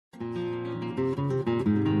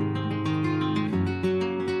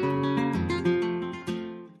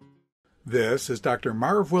This is Dr.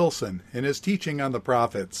 Marv Wilson in his teaching on the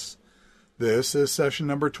prophets. This is session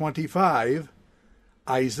number 25,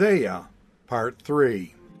 Isaiah, part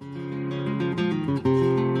 3.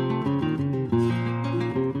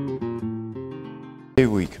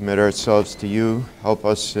 We commit ourselves to you. Help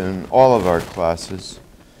us in all of our classes.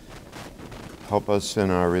 Help us in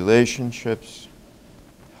our relationships.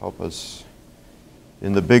 Help us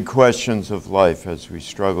in the big questions of life as we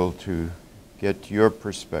struggle to get your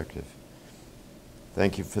perspective.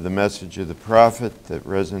 Thank you for the message of the prophet that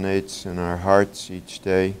resonates in our hearts each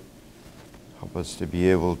day. Help us to be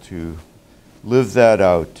able to live that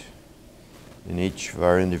out in each of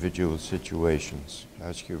our individual situations.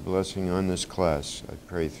 Ask your blessing on this class. I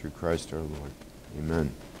pray through Christ our Lord.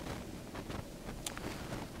 Amen.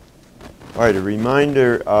 All right, a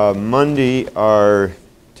reminder, Monday our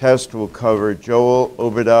test will cover Joel,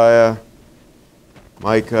 Obadiah,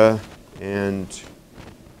 Micah, and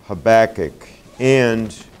Habakkuk,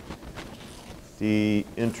 and the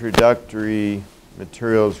introductory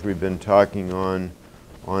materials we've been talking on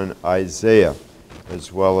Isaiah,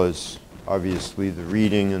 as well as obviously the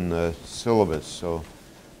reading and the syllabus. So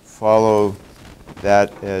follow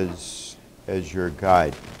that as your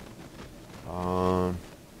guide. There'll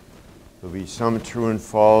be some true and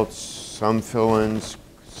false, some fill-ins,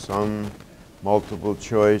 some multiple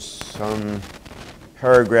choice, some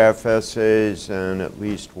paragraph essays, and at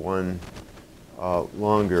least one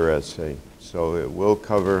longer essay. So it will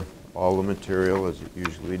cover all the material as it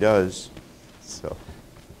usually does. So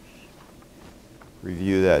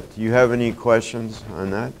review that. Do you have any questions on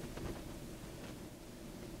that?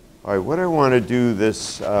 All right, what I want to do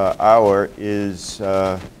this hour is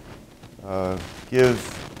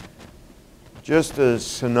give just a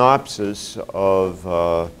synopsis of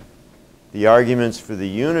the arguments for the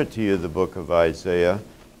unity of the book of Isaiah,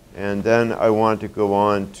 and then I want to go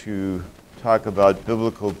on to talk about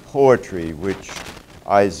biblical poetry, which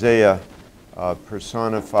Isaiah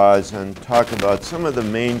personifies, and talk about some of the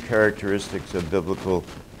main characteristics of biblical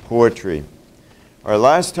poetry. Our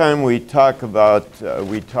last time we talked about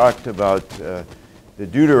the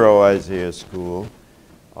Deutero-Isaiah school.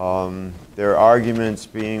 Their arguments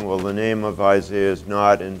being, well, the name of Isaiah is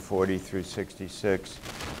not in 40 through 66.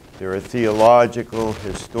 There are theological,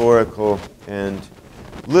 historical, and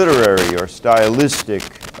literary or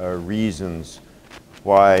stylistic reasons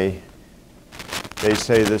why they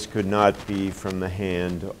say this could not be from the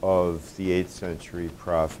hand of the 8th century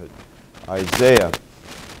prophet Isaiah.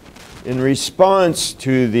 In response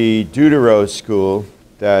to the Deutero school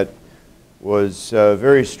that was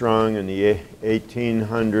very strong in the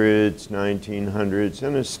 1800s, 1900s,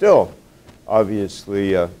 and is still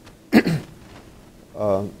obviously a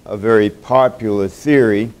very popular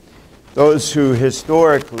theory, those who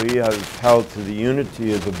historically have held to the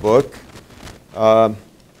unity of the book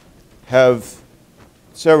have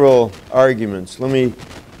several arguments. Let me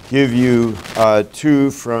give you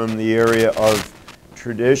two from the area of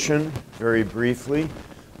tradition very briefly.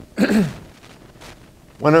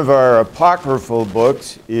 One of our apocryphal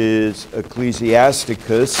books is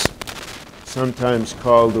Ecclesiasticus, sometimes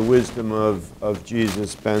called the Wisdom of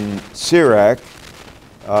Jesus ben Sirach,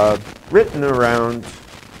 written around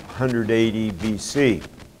 180 BC,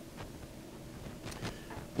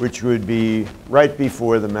 which would be right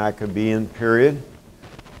before the Maccabean period,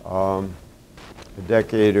 a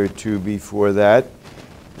decade or two before that.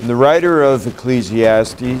 And the writer of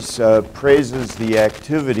Ecclesiastes praises the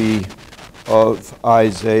activity of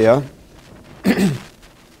Isaiah,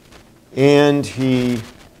 and he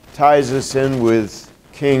ties us in with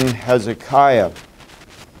King Hezekiah.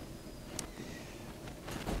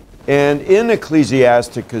 And in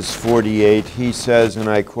Ecclesiasticus 48, he says, and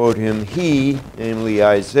I quote him, "He," namely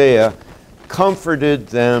Isaiah, "comforted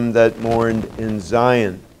them that mourned in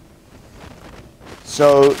Zion."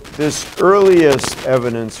 So this earliest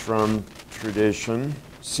evidence from tradition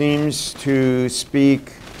seems to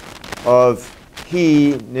speak of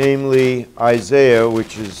he, namely Isaiah,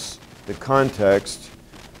 which is the context,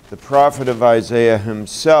 the prophet of Isaiah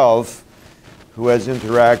himself, who has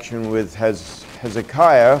interaction with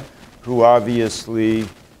Hezekiah, who obviously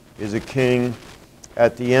is a king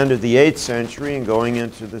at the end of the 8th century and going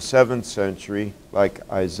into the 7th century, like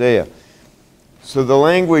Isaiah. So the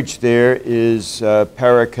language there is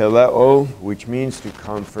parakaleo, which means to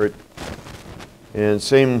comfort, and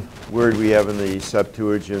same word we have in the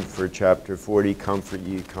Septuagint for chapter 40, comfort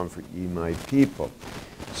ye my people.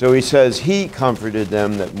 So he says, he comforted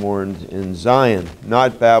them that mourned in Zion,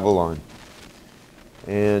 not Babylon.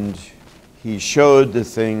 And he showed the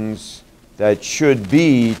things that should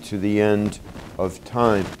be to the end of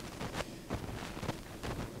time.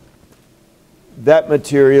 That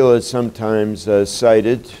material is sometimes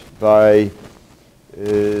cited by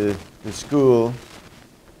the school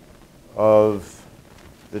of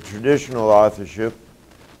the traditional authorship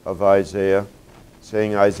of Isaiah,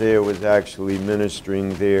 saying Isaiah was actually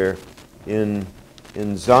ministering there in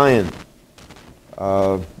Zion,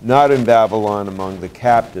 not in Babylon among the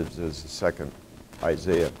captives, as the second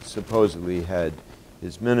Isaiah supposedly had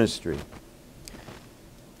his ministry.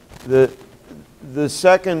 The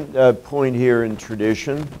second point here in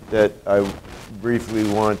tradition that I briefly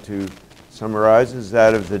want to summarize is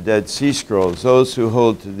that of the Dead Sea Scrolls. Those who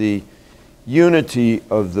hold to the unity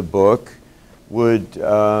of the book would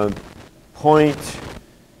point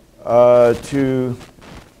to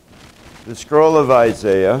the scroll of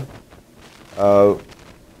Isaiah.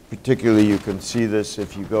 Particularly, you can see this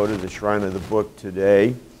if you go to the Shrine of the Book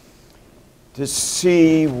today, to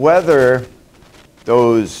see whether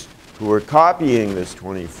those who were copying this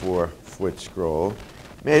 24-foot scroll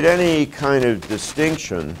made any kind of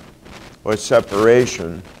distinction or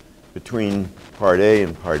separation between Part A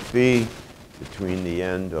and Part B, between the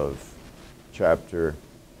end of chapter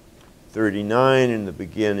 39 and the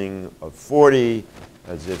beginning of 40,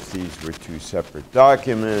 as if these were two separate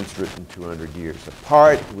documents written 200 years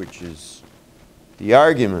apart, which is the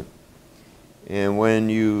argument. And when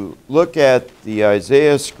you look at the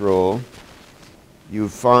Isaiah scroll, you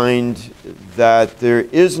find that there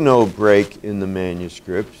is no break in the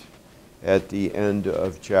manuscript at the end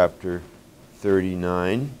of chapter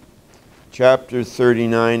 39. Chapter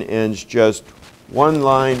 39 ends just one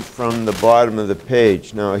line from the bottom of the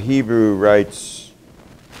page. Now, Hebrew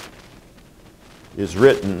is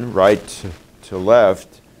written right to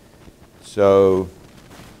left, so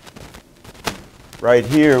right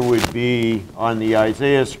here would be on the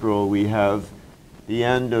Isaiah scroll. We have the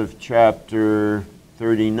end of chapter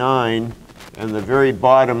 39, and the very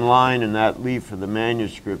bottom line in that leaf of the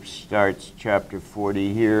manuscript starts chapter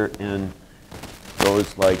 40 here and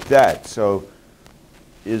goes like that. So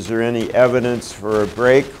is there any evidence for a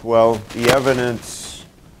break? Well, the evidence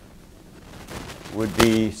would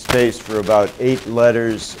be spaced for about 8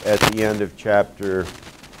 letters at the end of chapter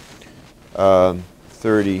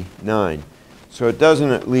 39. So it doesn't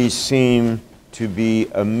at least seem to be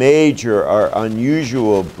a major or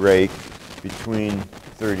unusual break between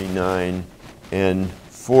 39 and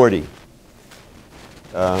 40.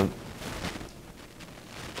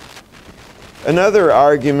 Another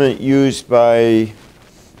argument used by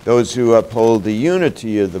those who uphold the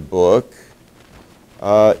unity of the book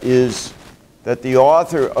is that the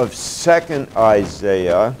author of 2nd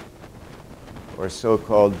Isaiah, or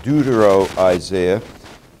so-called Deutero-Isaiah,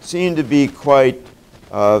 seemed to be quite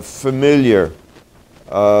familiar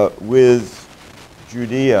with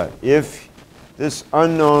Judea. If this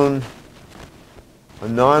unknown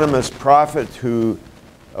anonymous prophet who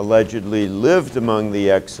allegedly lived among the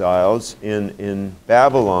exiles in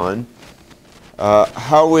Babylon,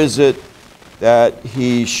 how is it that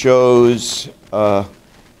he shows a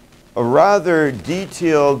rather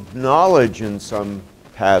detailed knowledge in some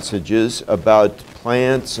passages about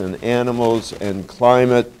plants and animals and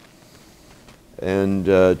climate and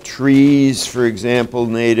trees, for example,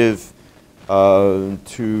 native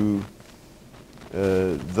to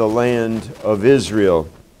the land of Israel?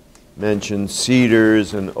 Mentioned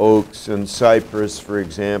cedars and oaks and cypress, for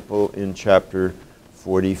example, in chapter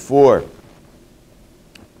 44.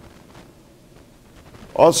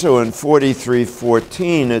 Also in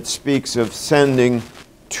 43:14, it speaks of sending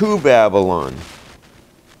to Babylon,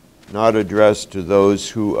 not addressed to those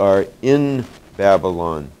who are in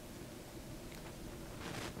Babylon.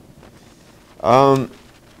 The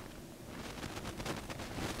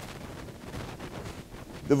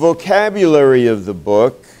vocabulary of the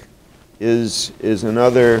book is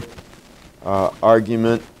another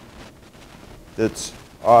argument that's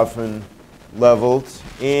often leveled,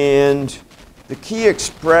 and the key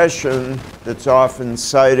expression that's often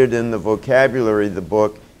cited in the vocabulary of the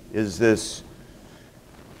book is this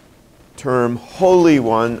term, Holy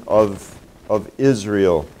One of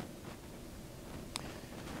Israel.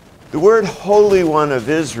 The word Holy One of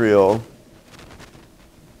Israel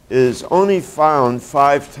is only found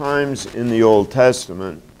 5 times in the Old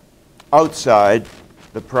Testament outside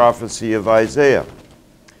the prophecy of Isaiah.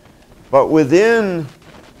 But within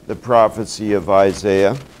the prophecy of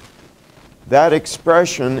Isaiah, that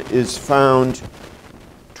expression is found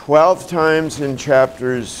 12 times in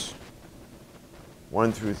chapters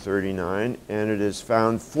 1 through 39, and it is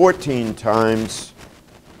found 14 times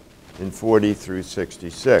in 40 through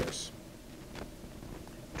 66.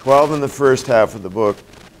 12 in the first half of the book,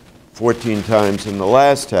 14 times in the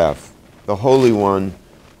last half, the Holy One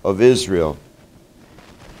of Israel.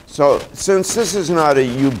 So since this is not a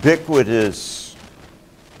ubiquitous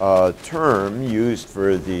term used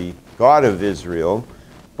for the God of Israel,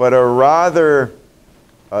 but a rather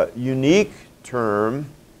unique term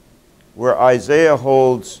where Isaiah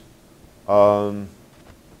holds, well,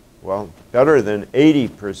 better than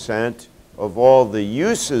 80% of all the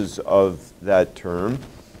uses of that term.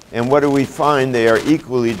 And what do we find? They are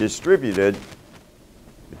equally distributed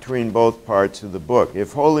between both parts of the book.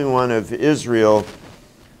 If Holy One of Israel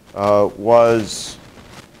was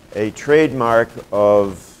a trademark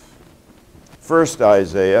of first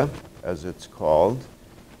Isaiah, as it's called,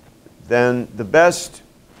 then the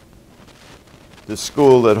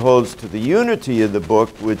school that holds to the unity of the book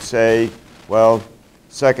would say, well,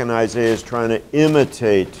 second Isaiah is trying to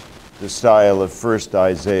imitate the style of first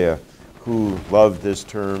Isaiah, who loved this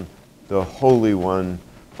term, the Holy One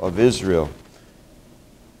of Israel.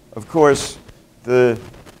 Of course,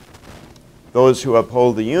 those who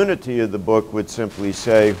uphold the unity of the book would simply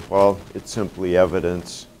say, well, it's simply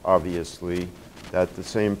evidence, obviously, that the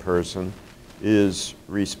same person is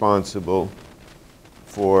responsible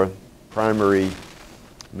for primary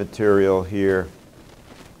material here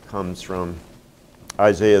comes from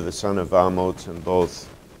Isaiah the son of Amoz in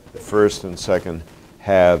both the first and second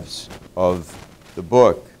halves of the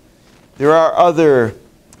book. There are other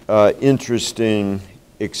interesting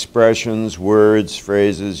expressions, words,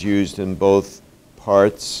 phrases used in both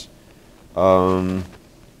parts.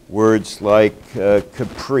 Words like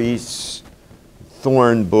caprice,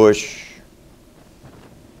 thorn bush,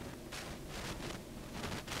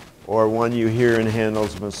 or one you hear in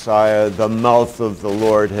Handel's Messiah, the mouth of the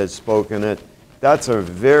Lord has spoken it. That's a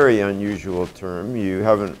very unusual term. You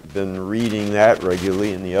haven't been reading that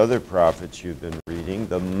regularly in the other prophets you've been reading.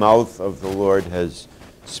 The mouth of the Lord has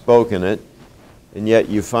spoken it. And yet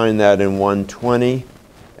you find that in 120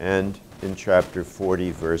 and in chapter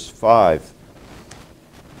 40, verse 5.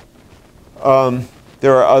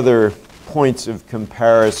 There are other points of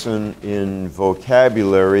comparison in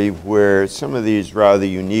vocabulary where some of these rather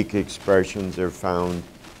unique expressions are found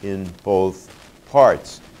in both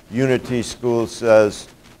parts. Unity School says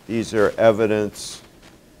these are evidence.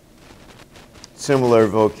 Similar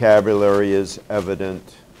vocabulary is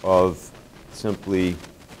evident of simply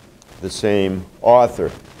the same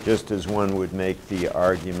author, just as one would make the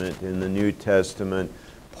argument in the New Testament.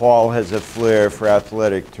 Paul has a flair for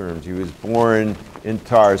athletic terms. He was born in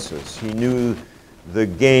Tarsus. He knew the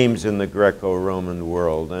games in the Greco-Roman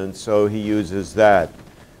world, and so he uses that.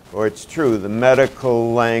 Or it's true, the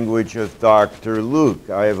medical language of Dr. Luke.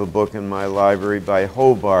 I have a book in my library by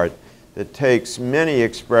Hobart that takes many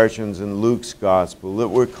expressions in Luke's gospel that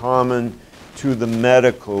were common to the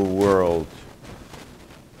medical world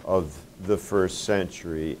of the first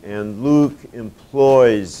century. And Luke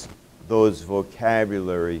employs those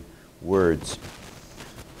vocabulary words.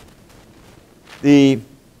 The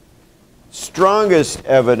strongest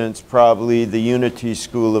evidence probably the Unity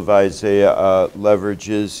School of Isaiah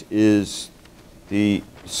leverages is the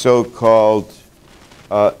so-called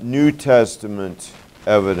New Testament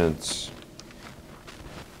evidence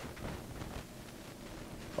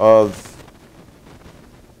of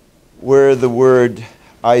where the word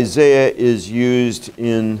Isaiah is used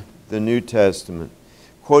in the New Testament.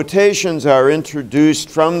 Quotations are introduced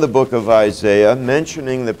from the book of Isaiah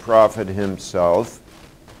mentioning the prophet himself,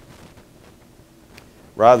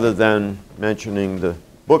 rather than mentioning the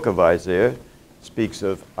book of Isaiah. It speaks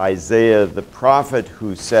of Isaiah the prophet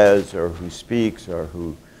who says or who speaks or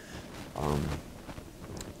who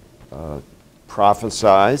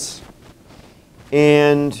prophesies.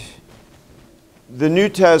 And the New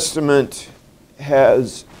Testament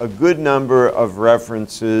has a good number of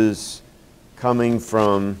references coming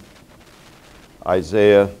from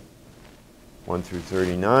Isaiah 1 through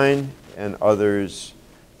 39 and others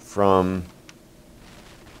from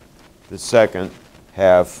the second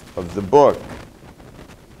half of the book.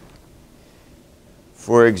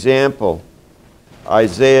 For example,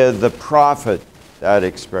 Isaiah the prophet, that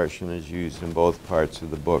expression is used in both parts of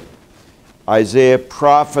the book. Isaiah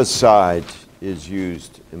prophesied is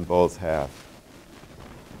used in both halves.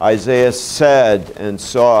 Isaiah said and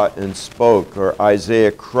saw and spoke, or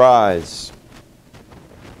Isaiah cries,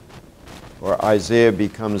 or Isaiah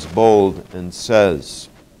becomes bold and says.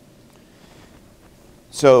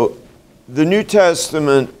 So the New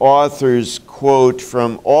Testament authors quote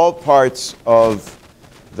from all parts of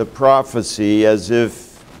the prophecy as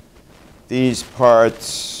if these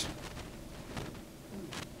parts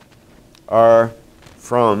are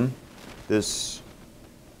from this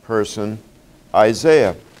person,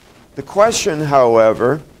 Isaiah. The question,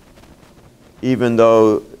 however, even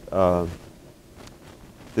though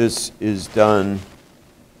this is done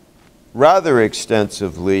rather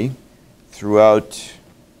extensively throughout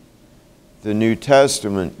the New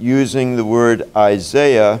Testament, using the word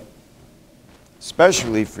Isaiah,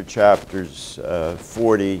 especially for chapters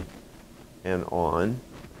 40 and on.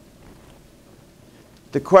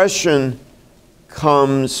 The question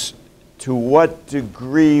comes to what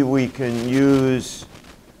degree we can use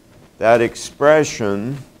that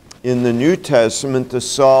expression in the New Testament to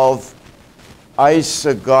solve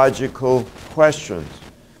isagogical questions.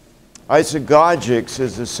 Isagogics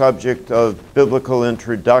is the subject of biblical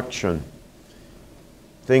introduction,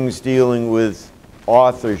 things dealing with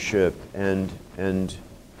authorship and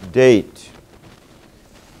date.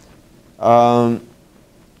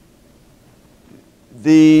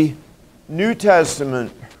 The New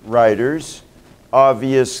Testament writers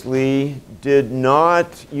obviously did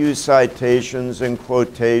not use citations and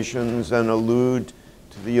quotations and allude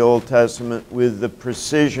to the Old Testament with the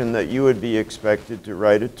precision that you would be expected to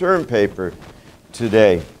write a term paper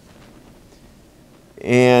today.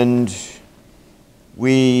 And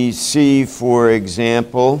we see, for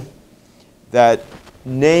example, that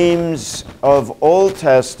names of Old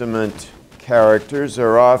Testament characters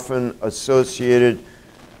are often associated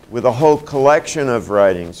with a whole collection of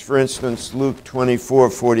writings. For instance, Luke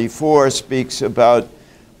 24:44 speaks about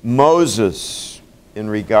Moses in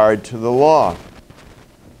regard to the law.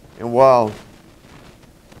 And while,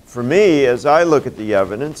 for me, as I look at the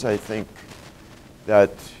evidence, I think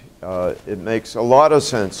that it makes a lot of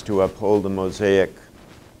sense to uphold the Mosaic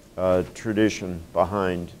tradition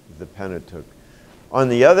behind the Pentateuch. On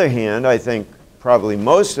the other hand, I think probably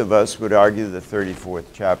most of us would argue the 34th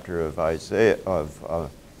chapter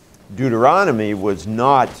of Deuteronomy was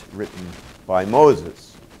not written by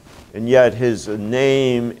Moses, and yet his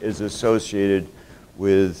name is associated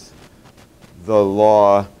with the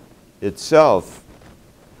law itself.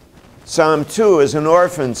 Psalm 2 is an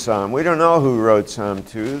orphan psalm. We don't know who wrote Psalm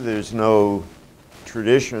 2. There's no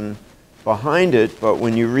tradition behind it, but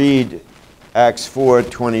when you read Acts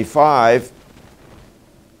 4:25,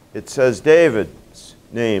 it says David's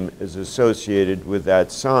name is associated with that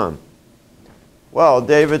psalm. Well,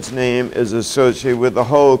 David's name is associated with the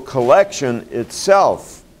whole collection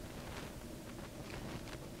itself.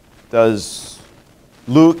 Does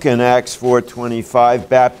Luke in Acts 4:25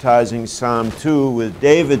 baptizing Psalm 2 with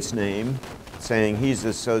David's name, saying he's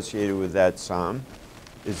associated with that psalm?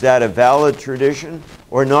 Is that a valid tradition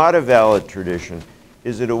or not a valid tradition?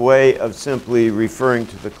 Is it a way of simply referring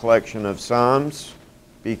to the collection of psalms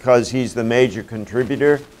because he's the major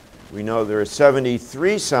contributor? We know there are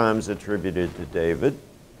 73 psalms attributed to David,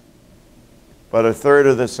 but a third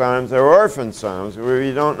of the psalms are orphan psalms where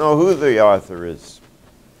you don't know who the author is.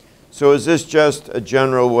 So is this just a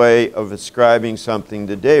general way of ascribing something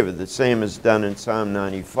to David? The same is done in Psalm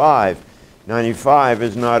 95. 95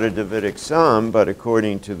 is not a Davidic psalm, but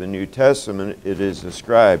according to the New Testament, it is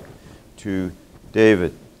ascribed to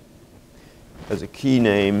David as a key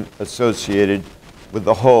name associated with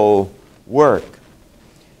the whole work.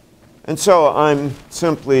 And so I'm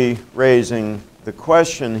simply raising the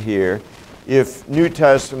question here, if New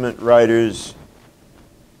Testament writers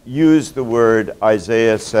use the word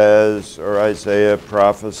Isaiah says or Isaiah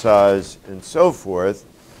prophesies and so forth,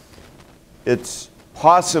 it's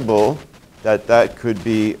possible that that could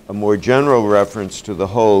be a more general reference to the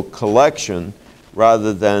whole collection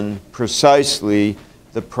rather than precisely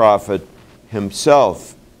the prophet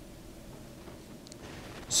himself.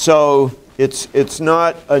 So it's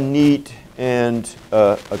not a neat and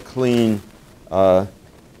a clean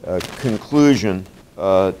conclusion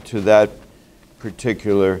to that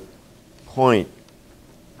particular point.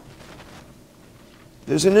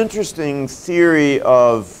 There's an interesting theory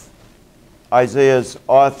of Isaiah's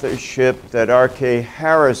authorship that R.K.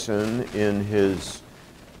 Harrison, in his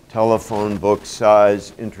telephone book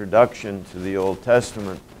size introduction to the Old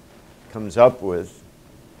Testament, comes up with.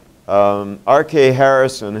 R.K.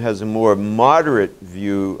 Harrison has a more moderate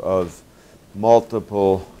view of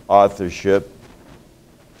multiple authorship.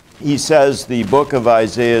 He says the book of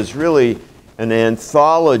Isaiah is really an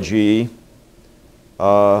anthology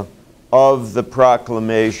of the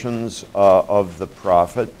proclamations of the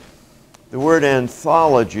prophet. The word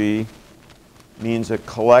anthology means a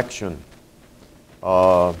collection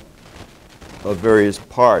of various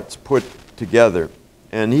parts put together.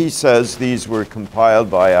 And he says these were compiled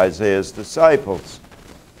by Isaiah's disciples.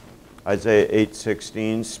 Isaiah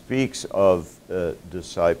 8:16 speaks of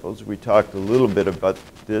disciples. We talked a little bit about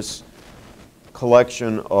this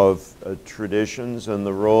collection of traditions and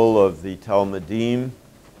the role of the Talmudim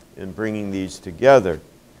in bringing these together,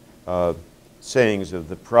 sayings of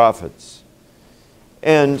the prophets.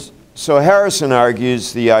 And so Harrison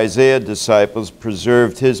argues the Isaiah disciples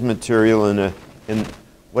preserved his material in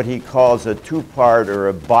what he calls a two-part or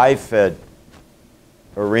a bifid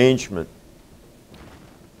arrangement.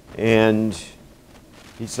 And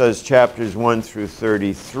he says chapters 1 through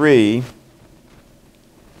 33,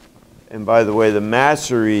 and by the way, the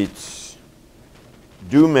Masoretes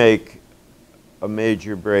do make a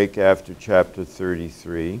major break after chapter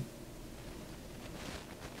 33.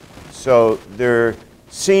 So there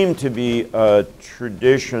seemed to be a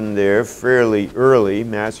tradition there fairly early.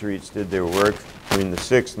 Masoretes did their work between the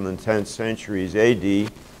 6th and the 10th centuries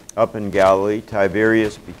AD up in Galilee.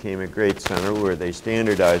 Tiberias became a great center where they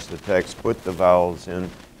standardized the text, put the vowels in,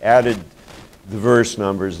 added the verse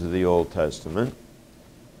numbers of the Old Testament.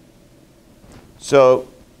 So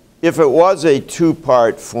if it was a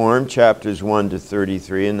two-part form, chapters 1 to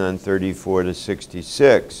 33 and then 34 to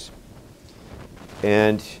 66,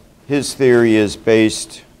 and his theory is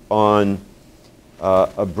based on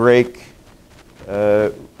a break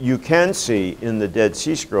you can see in the Dead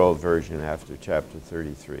Sea Scroll version after chapter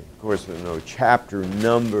 33. Of course, there are no chapter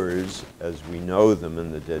numbers as we know them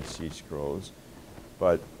in the Dead Sea Scrolls,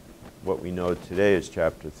 but what we know today is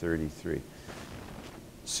chapter 33.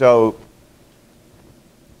 So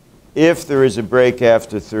if there is a break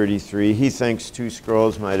after 33, he thinks two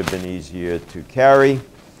scrolls might have been easier to carry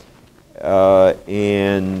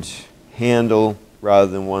and handle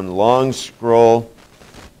rather than one long scroll,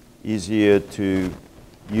 easier to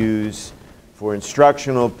use for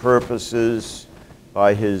instructional purposes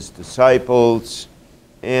by his disciples,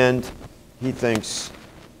 and he thinks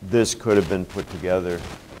this could have been put together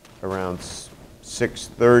around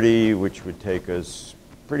 630, which would take us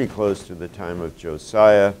pretty close to the time of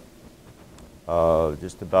Josiah,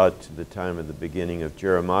 just about to the time of the beginning of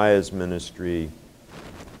Jeremiah's ministry,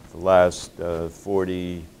 the last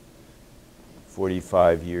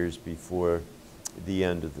 45 years before the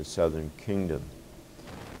end of the southern kingdom.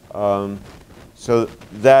 So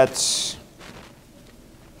that's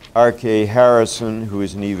R.K. Harrison, who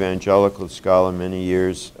is an evangelical scholar, many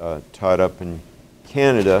years taught up in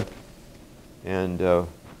Canada, and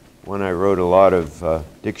one I wrote a lot of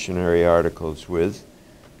dictionary articles with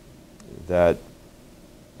that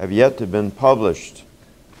have yet to have been published.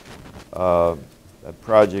 That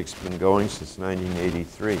project's been going since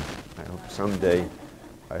 1983.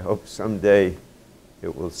 I hope someday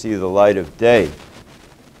it will see the light of day.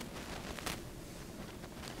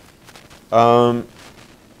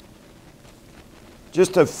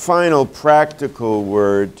 Just a final practical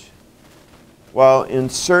word. While in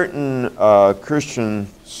certain Christian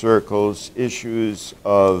circles, issues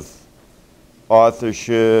of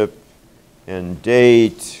authorship and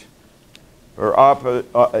date, or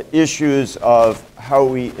issues of how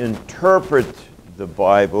we interpret the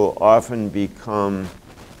Bible often become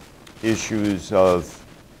issues of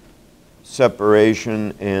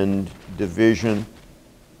separation and division.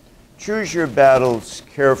 Choose your battles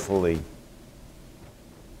carefully.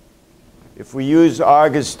 If we use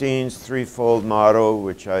Augustine's threefold motto,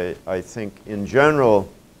 which I think in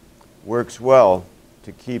general works well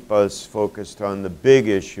to keep us focused on the big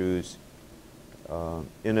issues,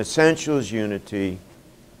 in essentials, unity,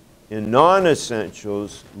 in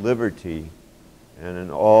non-essentials, liberty, and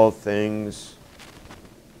in all things,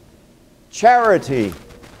 charity.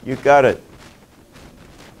 You got it.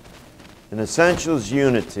 In essentials,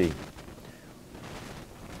 unity.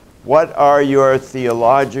 What are your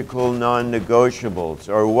theological non-negotiables,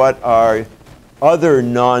 or what are other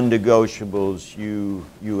non-negotiables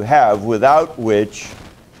you have, without which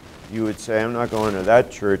you would say, I'm not going to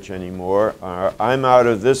that church anymore, or I'm out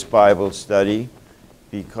of this Bible study,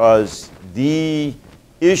 because the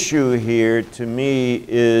issue here to me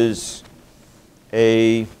is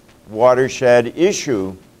a watershed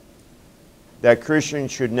issue that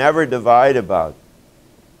Christians should never divide about.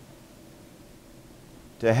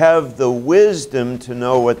 To have the wisdom to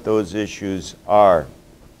know what those issues are.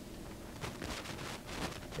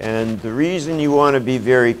 And the reason you want to be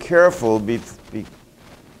very careful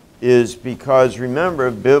is because,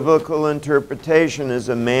 remember, biblical interpretation is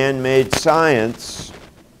a man-made science,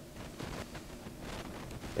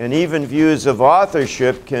 and even views of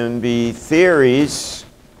authorship can be theories,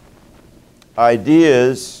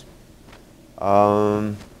 ideas,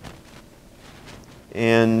 and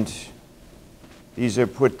these are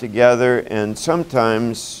put together, and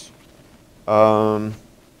sometimes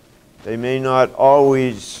they may not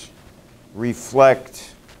always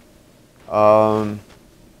reflect the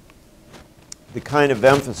kind of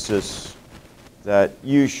emphasis that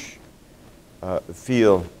you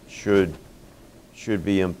feel should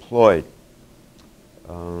be employed.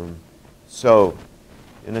 So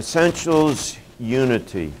In essentials,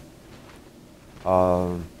 unity.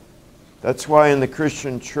 That's why in the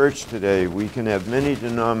Christian church today we can have many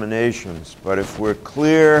denominations, but if we're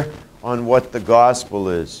clear on what the gospel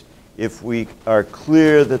is, if we are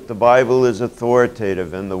clear that the Bible is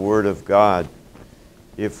authoritative and the Word of God,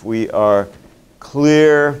 if we are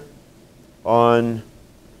clear on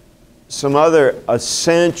some other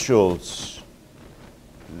essentials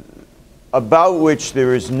about which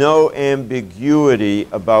there is no ambiguity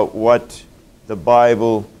about what the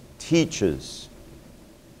Bible teaches,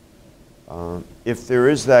 if there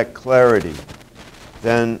is that clarity,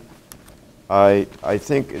 then I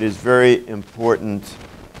think it is very important,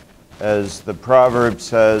 as the proverb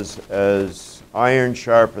says, as iron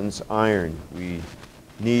sharpens iron. We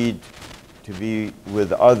need to be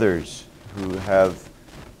with others who have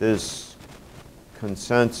this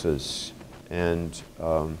consensus, and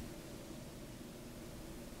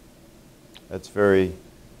that's very,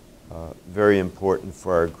 very important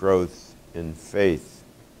for our growth in faith.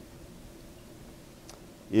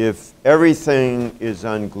 If everything is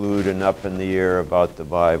unglued and up in the air about the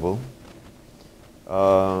Bible,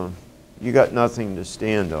 you got nothing to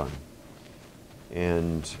stand on.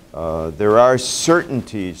 And there are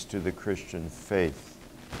certainties to the Christian faith,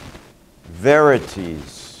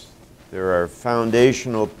 verities. There are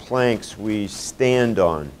foundational planks we stand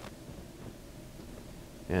on.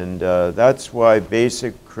 And that's why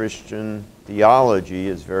basic Christian theology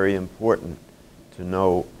is very important, to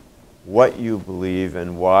know what you believe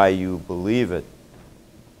and why you believe it.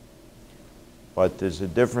 But there's a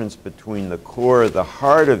difference between the core, the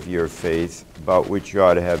heart of your faith, about which you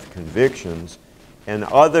ought to have convictions, and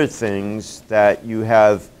other things that you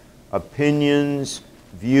have opinions,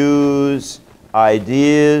 views,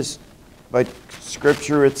 ideas, but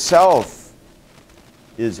Scripture itself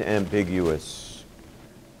is ambiguous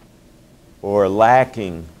or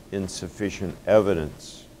lacking in sufficient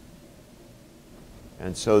evidence.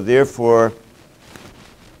 And so therefore,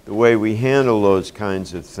 the way we handle those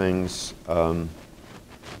kinds of things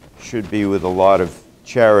should be with a lot of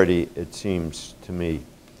charity, it seems to me.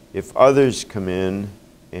 If others come in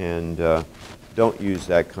and don't use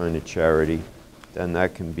that kind of charity, then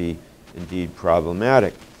that can be indeed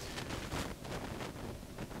problematic.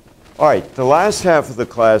 All right, the last half of the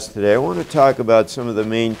class today, I want to talk about some of the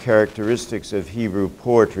main characteristics of Hebrew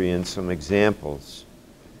poetry and some examples.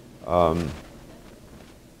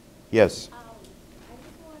 Yes? I just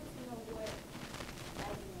want to know what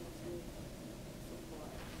arguments you support,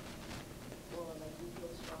 or like you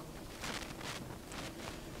feel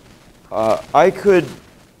strong. I could,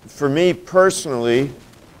 for me personally,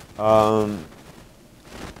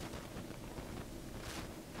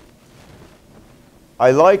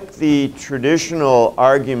 I like the traditional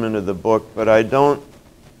argument of the book, but I don't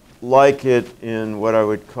like it in what I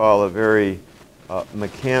would call a very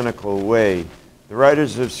mechanical way. The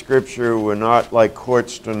writers of Scripture were not like court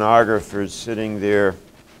stenographers sitting there,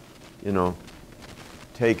 you know,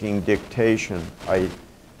 taking dictation. I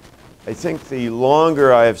think the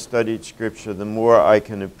longer I have studied Scripture, the more I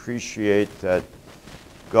can appreciate that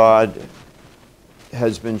God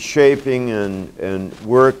has been shaping and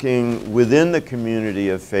working within the community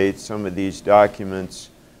of faith some of these documents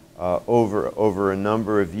over a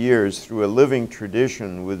number of years through a living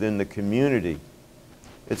tradition within the community.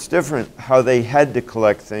 It's different how they had to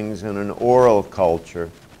collect things in an oral culture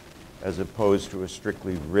as opposed to a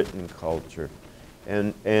strictly written culture.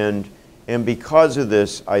 And because of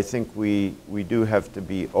this, I think we do have to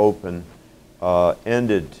be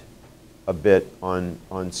open-ended a bit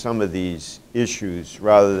on some of these issues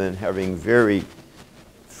rather than having very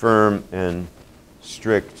firm and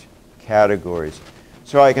strict categories.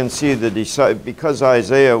 So I can see because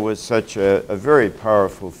Isaiah was such a very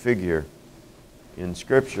powerful figure in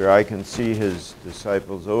Scripture, I can see his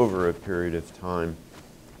disciples over a period of time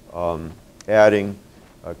adding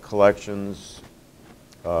collections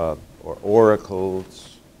or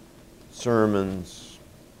oracles, sermons,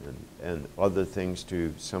 and other things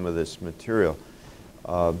to some of this material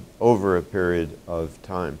over a period of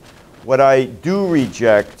time. What I do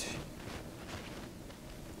reject,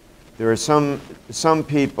 there are some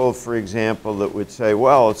people, for example, that would say,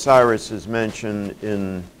 well, Cyrus is mentioned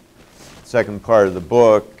in the second part of the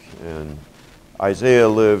book, and Isaiah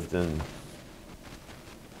lived in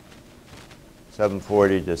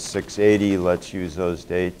 740 to 680, let's use those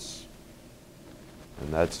dates,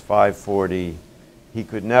 and that's 540. He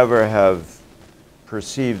could never have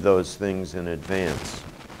perceived those things in advance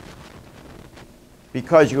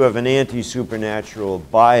because you have an anti-supernatural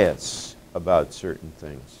bias about certain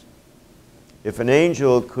things. If an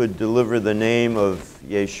angel could deliver the name of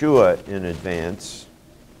Yeshua in advance,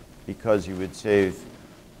 because he would save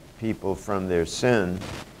people from their sin.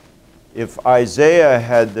 If Isaiah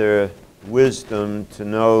had the wisdom to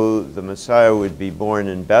know the Messiah would be born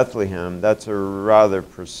in Bethlehem, that's a rather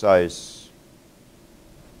precise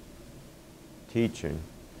teaching.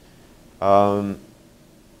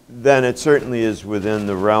 Then it certainly is within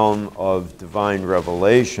the realm of divine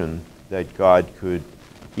revelation that God could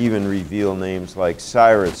even reveal names like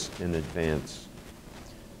Cyrus in advance.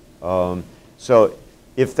 So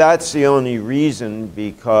if that's the only reason,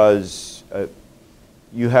 because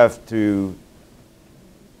you have to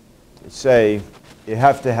say, you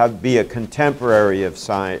have to be a contemporary of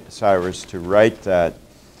Cyrus to write that,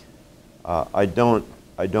 I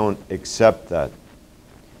don't accept that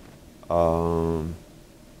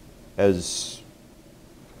as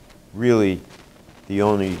really the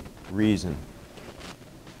only reason.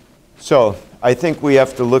 So I think we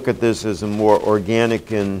have to look at this as a more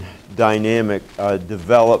organic and dynamic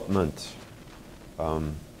development,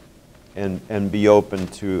 and be open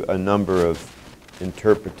to a number of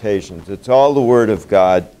interpretations. It's all the Word of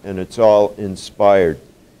God, and it's all inspired.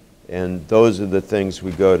 And those are the things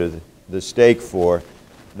we go to the stake for,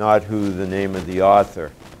 not who the name of the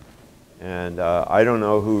author. And I don't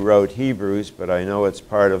know who wrote Hebrews, but I know it's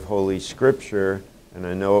part of Holy Scripture, and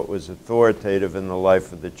I know it was authoritative in the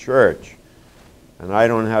life of the church. And I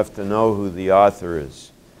don't have to know who the author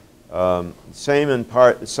is. Same in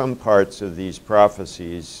some parts of these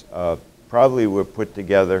prophecies probably were put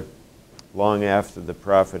together long after the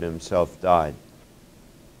prophet himself died.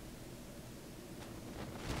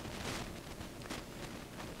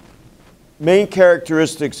 Main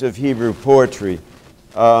characteristics of Hebrew poetry.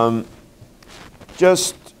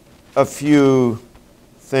 Just a few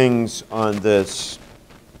things on this.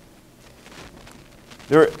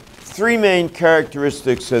 There are three main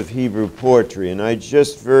characteristics of Hebrew poetry, and I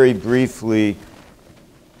just very briefly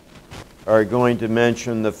are going to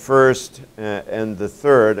mention the first and the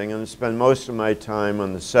third. I'm going to spend most of my time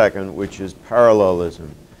on the second, which is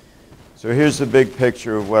parallelism. So here's the big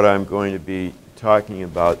picture of what I'm going to be talking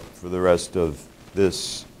about for the rest of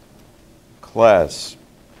this class.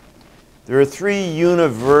 There are three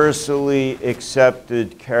universally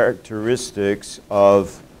accepted characteristics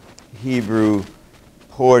of Hebrew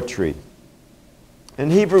poetry.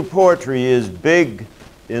 And Hebrew poetry is big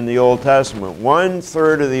in the Old Testament.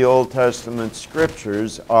 1/3 of the Old Testament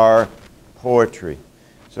scriptures are poetry.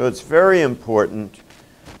 So it's very important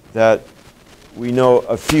that we know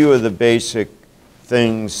a few of the basic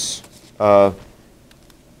things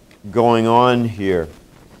going on here.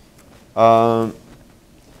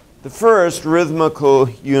 The first, rhythmical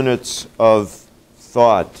units of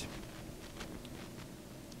thought.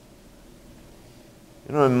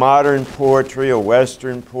 You know, in modern poetry or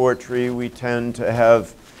Western poetry, we tend to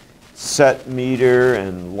have set meter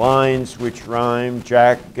and lines which rhyme.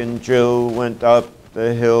 Jack and Jill went up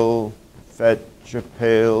the hill, fetch a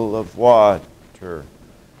pail of water.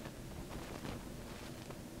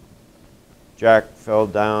 Jack fell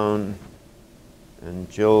down and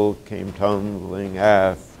Jill came tumbling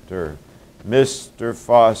after. Mr.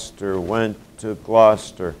 Foster went to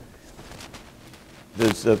Gloucester.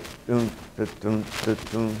 There's a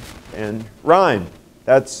and rhyme.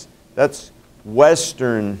 That's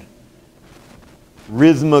Western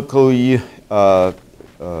rhythmical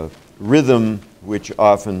rhythm, which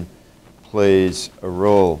often plays a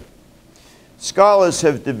role. Scholars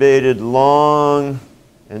have debated long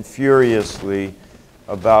and furiously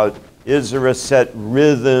about, is there a set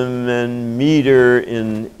rhythm and meter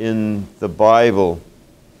in the Bible?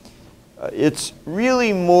 It's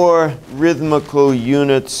really more rhythmical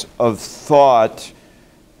units of thought,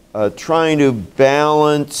 trying to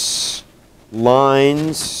balance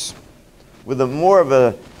lines with more of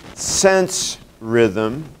a sense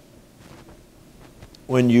rhythm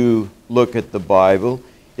when you look at the Bible.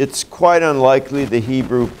 It's quite unlikely the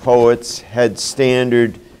Hebrew poets had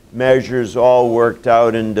standard measures all worked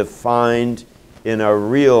out and defined in a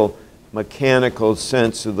real mechanical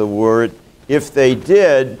sense of the word. If they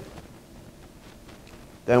did,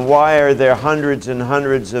 then why are there hundreds and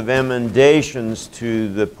hundreds of emendations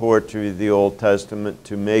to the poetry of the Old Testament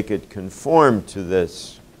to make it conform to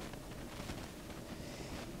this?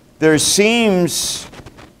 There seems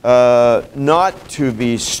not to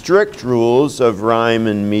be strict rules of rhyme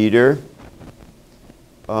and meter.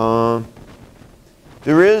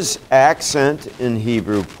 There is accent in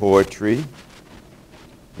Hebrew poetry,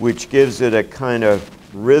 which gives it a kind of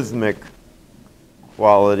rhythmic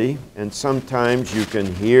quality, and sometimes you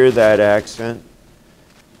can hear that accent.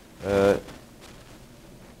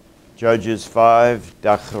 Judges 5,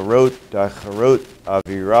 Dacharot, Dacharot,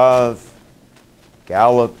 Avirav,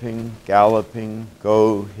 galloping, galloping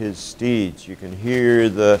go his steeds. You can hear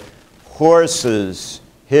the horses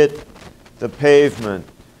hit the pavement.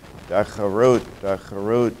 Dacharot,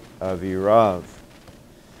 dacharot, avirav.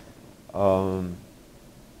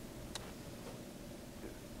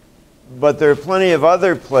 But there are plenty of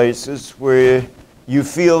other places where you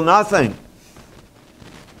feel nothing.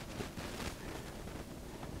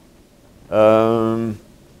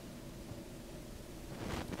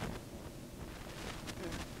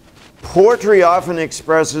 Poetry often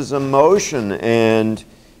expresses emotion, and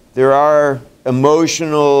there are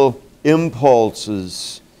emotional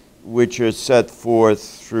impulses which are set forth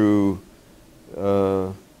through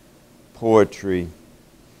poetry.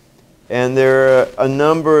 And there are a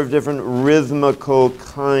number of different rhythmical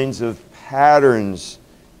kinds of patterns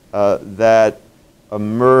that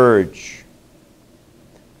emerge,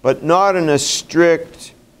 but not in a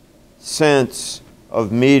strict sense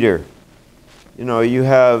of meter. You know, you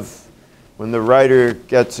have, when the writer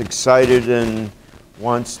gets excited and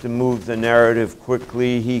wants to move the narrative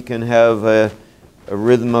quickly, he can have a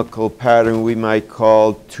rhythmical pattern we might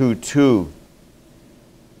call 2-2.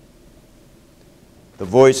 The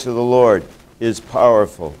voice of the Lord is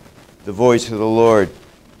powerful. The voice of the Lord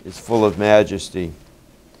is full of majesty.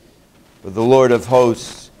 For the Lord of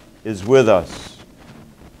hosts is with us.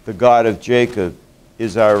 The God of Jacob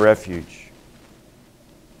is our refuge.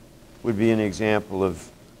 Would be an example of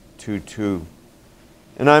 2-2.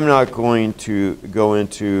 And I'm not going to go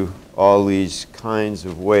into all these kinds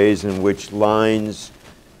of ways in which lines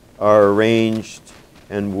are arranged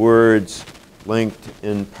and words linked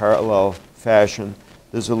in parallel fashion.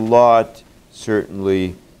 There's a lot,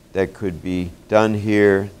 certainly, that could be done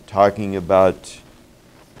here, talking about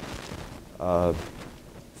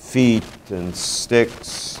feet and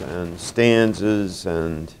sticks and stanzas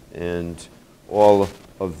and all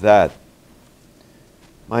of that.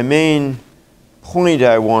 My main point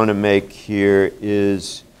I want to make here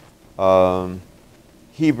is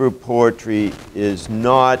Hebrew poetry is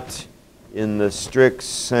not, in the strict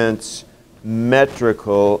sense,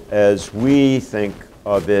 metrical as we think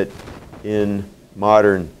of it in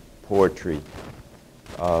modern poetry.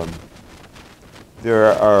 There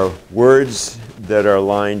are words that are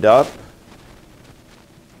lined up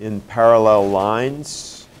in parallel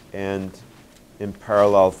lines and in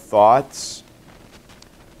parallel thoughts,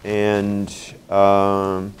 and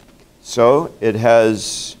so it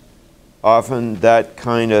has often that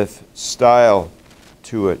kind of style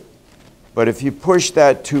to it. But if you push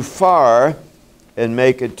that too far and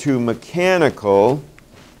make it too mechanical,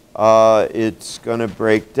 it's going to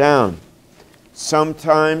break down.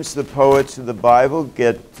 Sometimes the poets of the Bible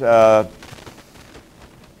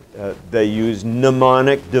they use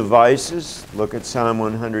mnemonic devices. Look at Psalm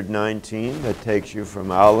 119. That takes you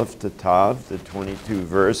from Aleph to Tav, the 22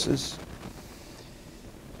 verses,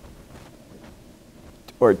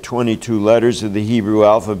 or 22 letters of the Hebrew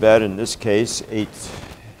alphabet. In this case, eight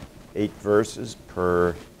verses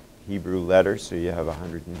per Hebrew letter, so you have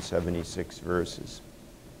 176 verses.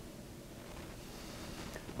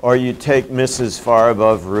 Or you take Mrs. Far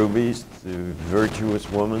Above Rubies, the virtuous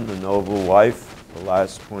woman, the noble wife, the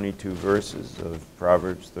last 22 verses of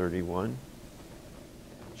Proverbs 31.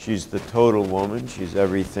 She's the total woman. She's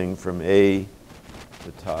everything from A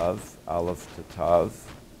to Tav, Aleph to Tav.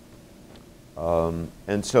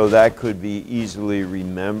 And so that could be easily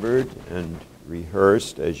remembered and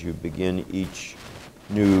rehearsed as you begin each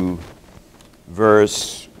new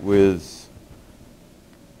verse with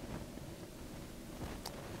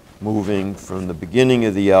moving from the beginning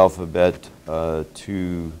of the alphabet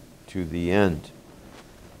to the end.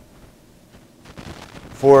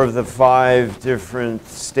 4 of the 5 different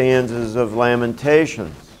stanzas of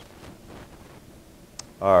Lamentations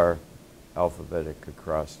are alphabetic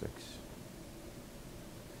acrostics.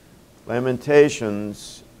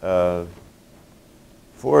 Lamentations, 4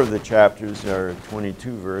 of the chapters are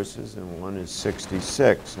 22 verses and 1 is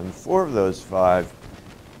 66. And 4 of those 5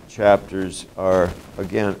 chapters are,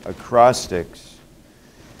 again, acrostics,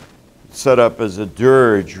 set up as a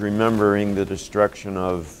dirge, remembering the destruction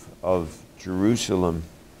of Jerusalem.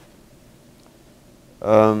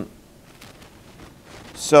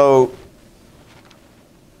 So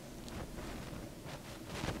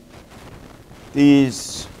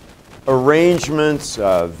these arrangements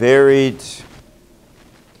varied,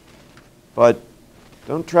 but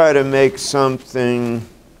don't try to make something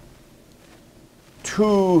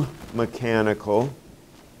too mechanical.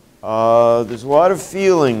 There's a lot of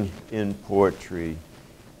feeling in poetry,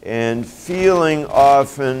 and feeling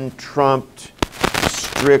often trumped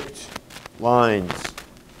strict lines.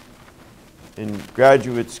 in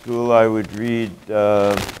graduate school, I would read,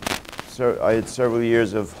 I had several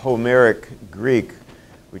years of Homeric Greek,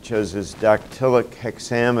 which has this dactylic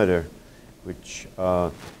hexameter, which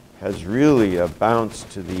has really a bounce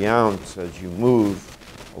to the ounce as you move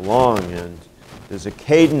along, and there's a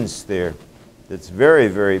cadence there that's very,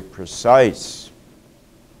 very precise.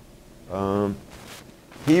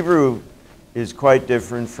 Hebrew is quite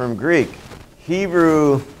different from Greek.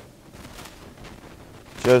 Hebrew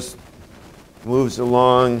just moves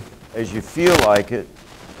along as you feel like it,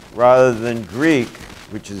 rather than Greek,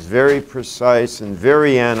 which is very precise and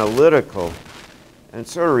very analytical, and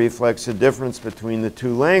sort of reflects the difference between the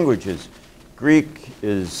two languages. Greek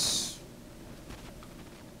is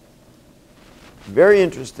very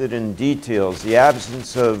interested in details. The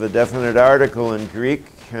absence of a definite article in Greek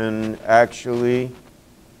can actually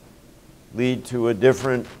lead to a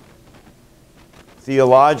different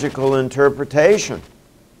theological interpretation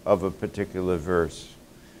of a particular verse.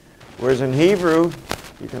 Whereas in Hebrew,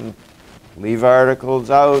 you can leave articles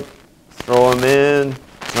out, throw them in.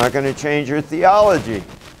 It's not going to change your theology.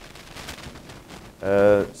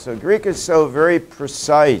 So Greek is so very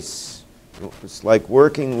precise. It's like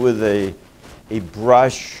working with a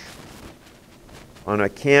brush on a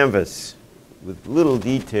canvas with little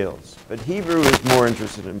details. But Hebrew is more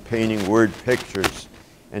interested in painting word pictures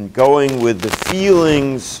and going with the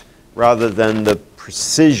feelings rather than the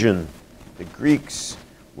precision. The Greeks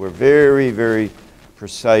were very, very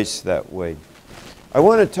precise that way. I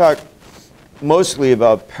want to talk mostly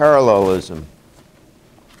about parallelism,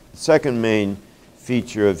 the second main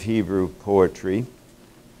feature of Hebrew poetry.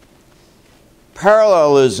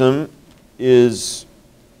 Parallelism is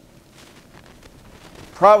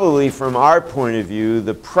probably, from our point of view,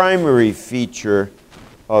 the primary feature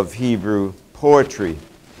of Hebrew poetry,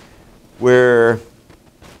 where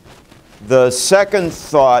the second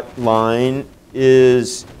thought line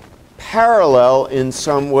is parallel in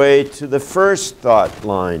some way to the first thought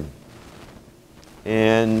line.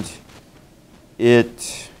 And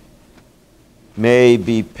it may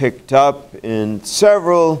be picked up in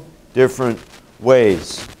several different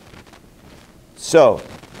ways. So,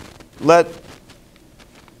 let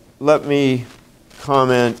me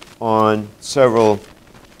comment on several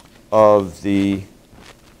of the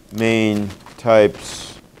main types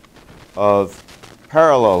of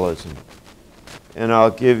parallelism. And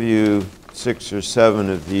I'll give you 6 or 7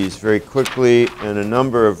 of these very quickly, and a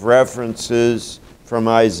number of references from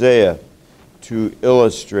Isaiah to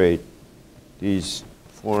illustrate these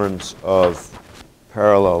forms of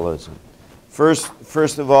parallelism.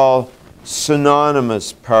 First of all,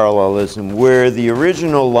 synonymous parallelism, where the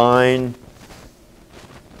original line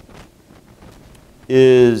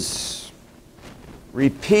is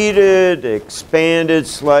repeated, expanded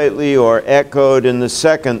slightly, or echoed in the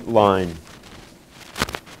second line.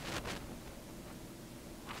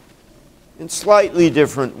 In slightly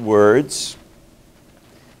different words,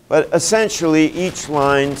 but essentially each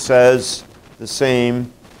line says the same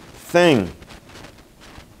thing.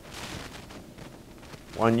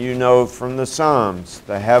 One you know from the Psalms: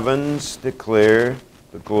 the heavens declare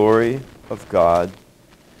the glory of God.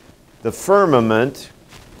 The firmament,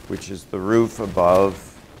 which is the roof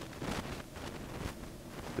above,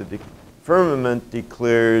 the firmament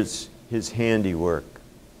declares his handiwork.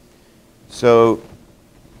 So,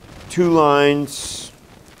 2 lines.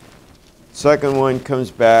 Second one comes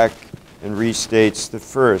back and restates the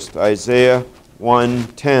first. Isaiah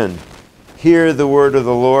 1:10. Hear the word of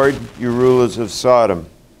the Lord, you rulers of Sodom.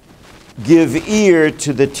 Give ear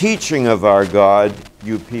to the teaching of our God,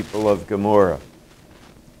 you people of Gomorrah.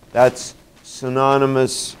 That's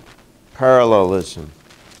synonymous parallelism.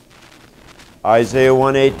 Isaiah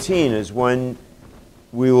 1:18 is one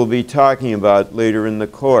we will be talking about later in the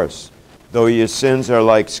course. Though your sins are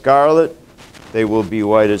like scarlet, they will be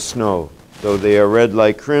white as snow. Though they are red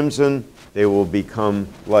like crimson, they will become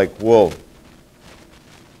like wool.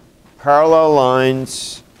 Parallel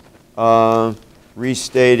lines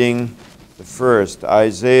restating the first.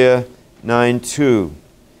 Isaiah 9:2.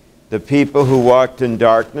 The people who walked in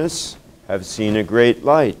darkness have seen a great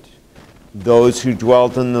light. Those who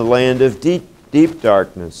dwelt in the land of deep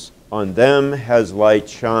darkness, on them has light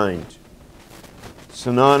shined.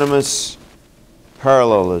 Synonymous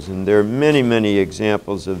parallelism. There are many, many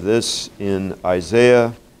examples of this in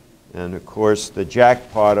Isaiah, and of course the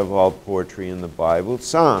jackpot of all poetry in the Bible,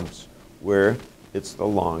 Psalms, where it's the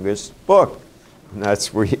longest book. And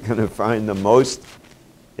that's where you're going to find the most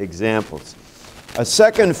examples. A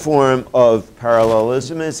second form of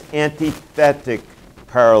parallelism is antithetic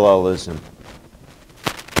parallelism.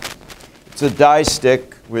 It's a dye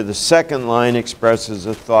stick where the second line expresses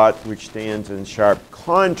a thought which stands in sharp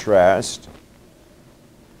contrast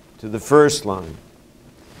to the first line,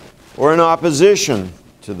 or in opposition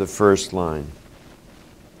to the first line.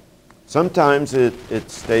 Sometimes it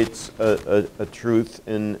states a truth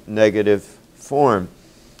in negative form.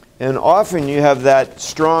 And often you have that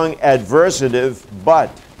strong adversative, but.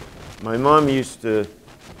 My mom used to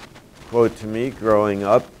quote to me growing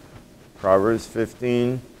up Proverbs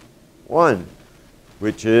 15:1,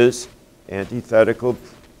 which is antithetical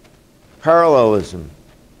parallelism.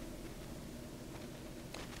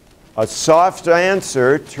 A soft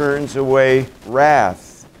answer turns away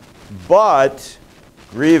wrath, but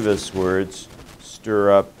grievous words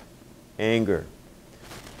stir up anger.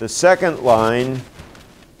 The second line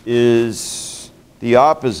is the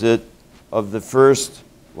opposite of the first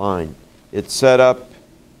line. It's set up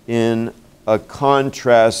in a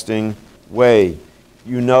contrasting way.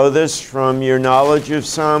 You know this from your knowledge of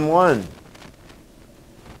Psalm 1.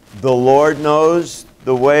 The Lord knows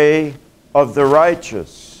the way of the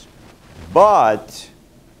righteous, but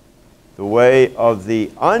the way of the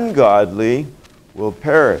ungodly will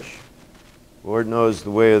perish. The Lord knows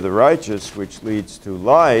the way of the righteous, which leads to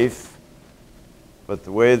life, but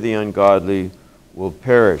the way of the ungodly will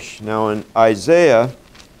perish. Now in Isaiah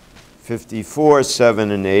 54:7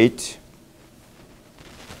 and 8,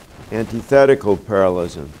 antithetical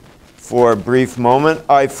parallelism. For a brief moment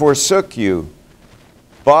I forsook you,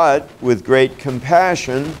 but with great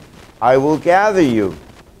compassion I will gather you.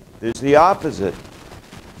 There's the opposite.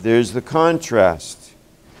 There's the contrast.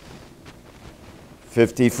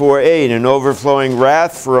 54:8, in overflowing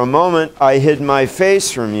wrath for a moment I hid my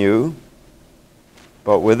face from you,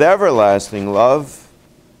 but with everlasting love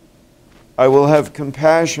I will have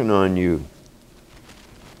compassion on you.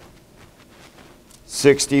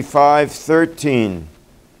 65:13,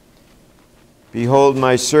 behold,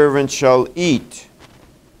 my servant shall eat,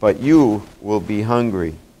 but you will be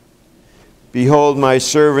hungry. Behold, my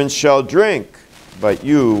servant shall drink, but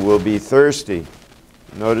you will be thirsty.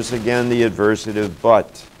 Notice again the adversative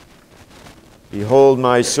but. Behold,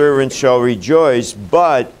 my servant shall rejoice,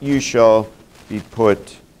 but you shall be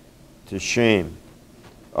put to shame.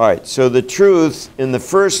 All right, so the truth in the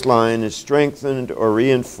first line is strengthened or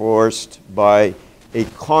reinforced by a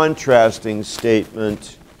contrasting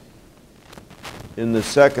statement in the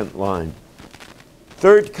second line.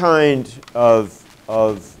 Third kind of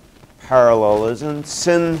parallelism,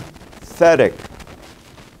 synthetic.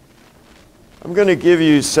 I'm going to give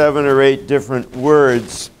you 7 or 8 different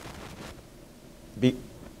words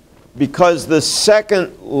because the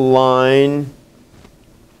second line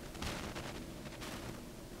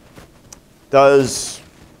does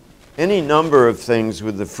any number of things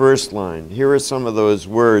with the first line. Here are some of those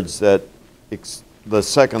words that the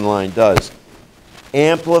second line does.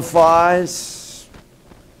 Amplifies,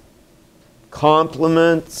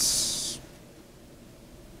 complements,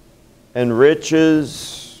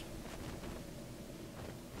 enriches,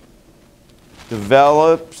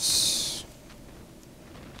 develops,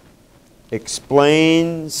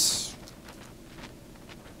 explains,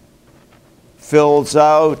 fills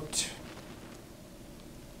out,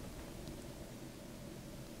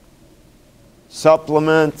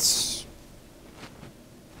 supplements.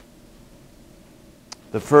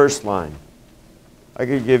 The first line. I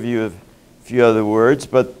could give you a few other words,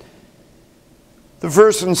 but the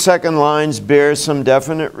first and second lines bear some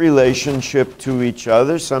definite relationship to each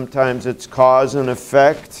other. Sometimes it's cause and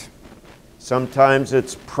effect. Sometimes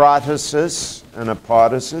it's protasis and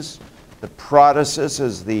apodosis. The protasis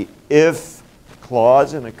is the if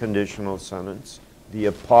clause in a conditional sentence. The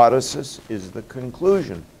apodosis is the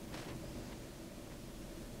conclusion.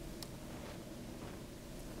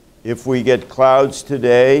 If we get clouds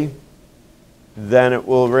today, then it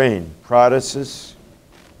will rain. Protasis,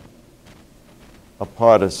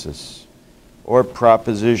 apodosis, or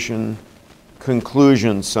proposition,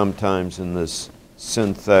 conclusion sometimes in this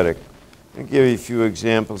synthetic. I'll give you a few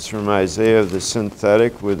examples from Isaiah of the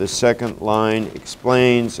synthetic, where the second line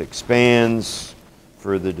explains, expands,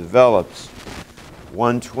 further develops.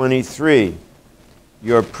 123,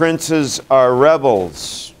 your princes are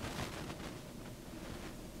rebels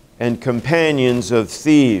and companions of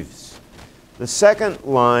thieves. The second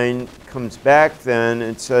line comes back then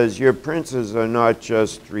and says, your princes are not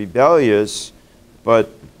just rebellious,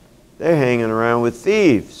 but they're hanging around with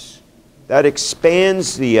thieves. That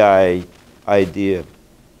expands the idea.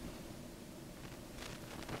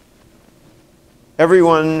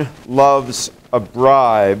 Everyone loves a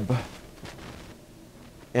bribe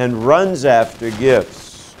and runs after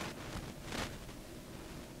gifts.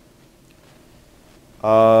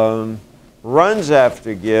 runs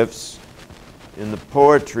after gifts in the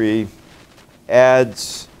poetry,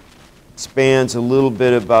 expands a little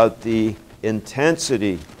bit about the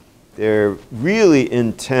intensity. They're really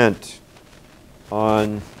intent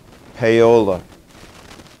on payola.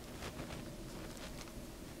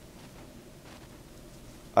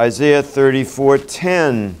 Isaiah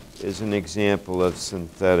 34:10 is an example of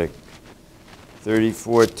synthetic.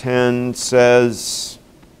 34:10 says,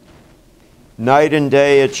 "Night and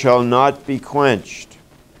day it shall not be quenched.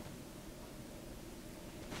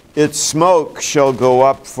 Its smoke shall go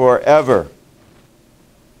up forever."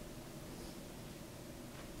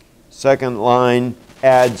 Second line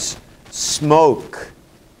adds smoke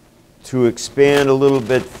to expand a little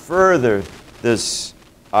bit further this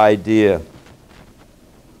idea.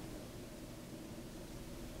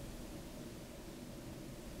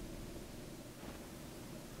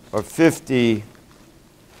 Or 50,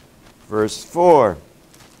 verse 4.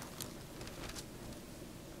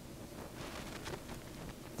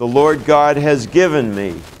 "The Lord God has given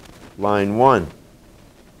me," line 1.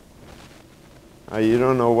 Now, you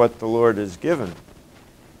don't know what the Lord has given.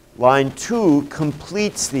 Line 2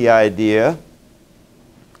 completes the idea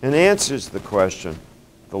and answers the question.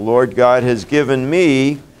 "The Lord God has given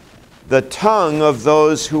me the tongue of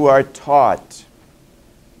those who are taught,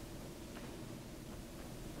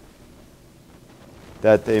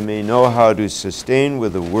 that they may know how to sustain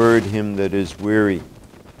with a word him that is weary."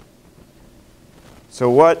 So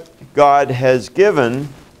what God has given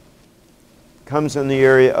comes in the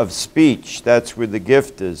area of speech. That's where the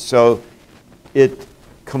gift is. So it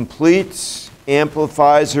completes,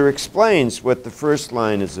 amplifies, or explains what the first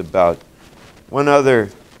line is about. One other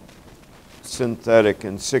synthetic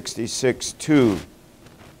in 66:2.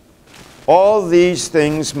 "All these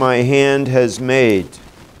things my hand has made,"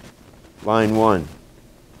 line 1.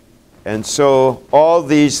 "And so all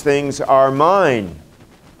these things are mine,"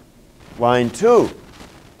 line 2.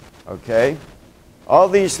 Okay? "All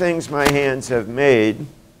these things my hands have made,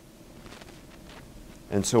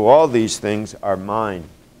 and so all these things are mine."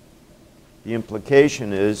 The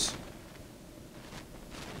implication is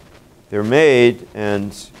they're made,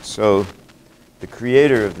 and so the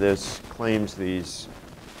creator of this claims these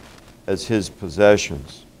as his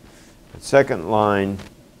possessions. The second line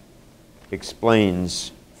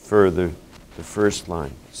explains further the first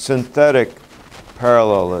line. Synthetic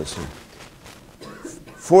parallelism.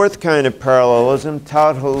 Fourth kind of parallelism,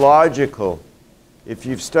 tautological. If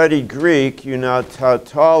you've studied Greek, you know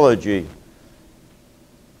tautology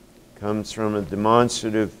comes from a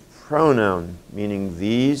demonstrative pronoun, meaning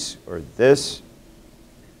these or this.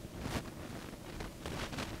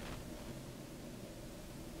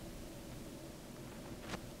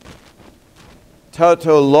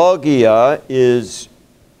 Tautologia is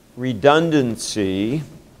redundancy,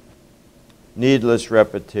 needless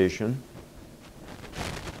repetition.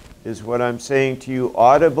 Is what I'm saying to you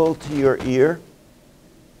audible to your ear?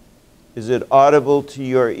 Is it audible to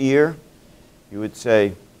your ear? You would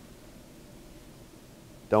say,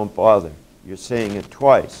 don't bother. You're saying it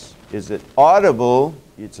twice. Is it audible?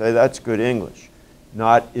 You'd say, that's good English.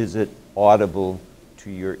 Not, is it audible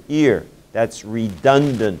to your ear? That's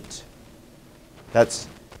redundant. That's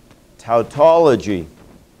tautology.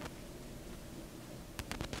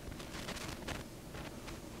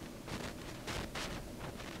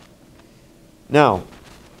 Now,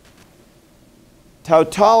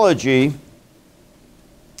 tautology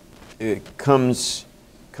comes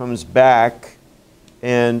back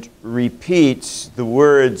and repeats the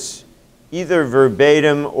words either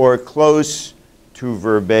verbatim or close to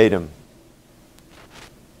verbatim.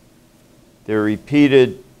 They're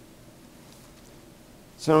repeated.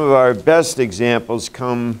 Some of our best examples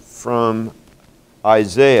come from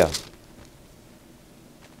Isaiah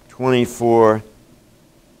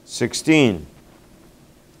 24:16.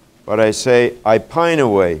 But I say, I pine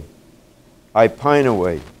away,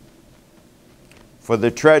 for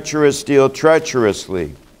the treacherous deal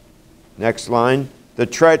treacherously. Next line, the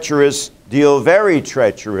treacherous deal very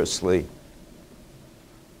treacherously.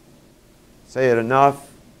 Say it enough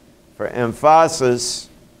for emphasis,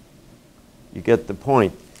 you get the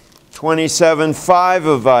point. 27:5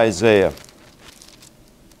 of Isaiah.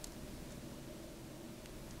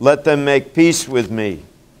 Let them make peace with me.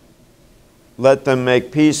 Let them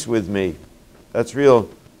make peace with me. That's real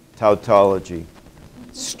tautology.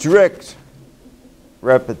 Strict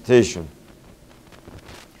repetition.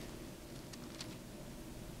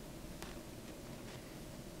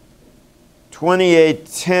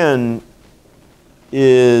 "28:10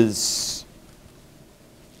 is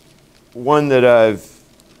one that I've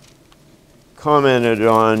commented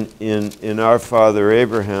on in Our Father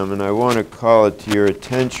Abraham, and I want to call it to your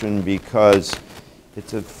attention because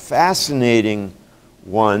it's a fascinating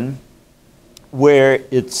one where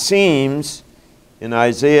it seems in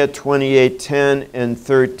Isaiah 28:10 and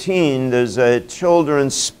 13 there's a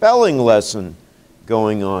children's spelling lesson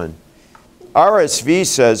going on. RSV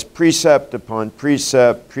says precept upon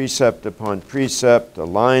precept, precept upon precept, a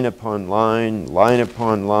line upon line, line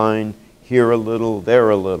upon line, here a little,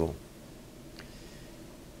 there a little,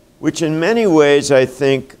 which in many ways I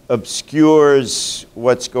think obscures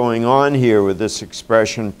what's going on here with this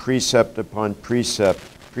expression precept upon precept,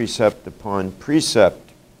 precept upon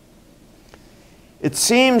precept. It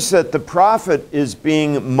seems that the prophet is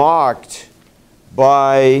being mocked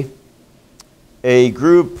by a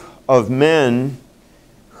group of men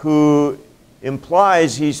who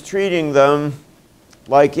implies he's treating them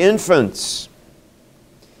like infants.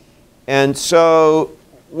 And so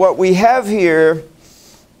what we have here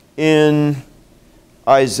in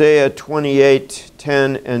Isaiah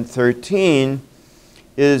 28:10 and 13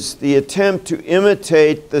 is the attempt to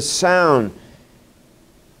imitate the sound.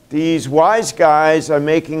 These wise guys are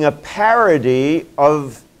making a parody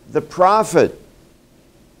of the prophet.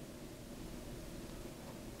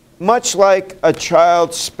 Much like a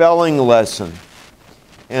child's spelling lesson.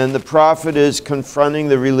 And the prophet is confronting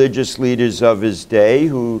the religious leaders of his day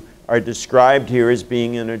who are described here as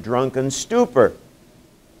being in a drunken stupor.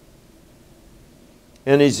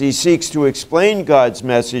 And as he seeks to explain God's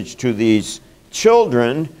message to these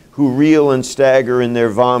children who reel and stagger in their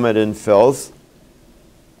vomit and filth,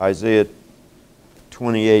 Isaiah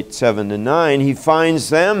 28:7-9, he finds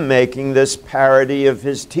them making this parody of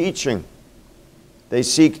his teaching. They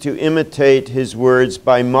seek to imitate his words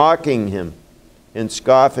by mocking him and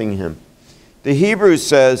scoffing him. The Hebrew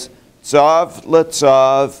says, Tzav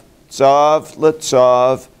letzav, tzav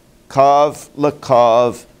letzav, kav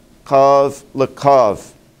lekav, kav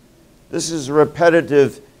lekav. This is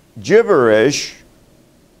repetitive gibberish.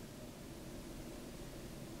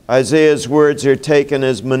 Isaiah's words are taken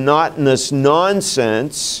as monotonous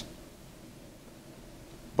nonsense,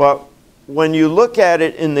 but when you look at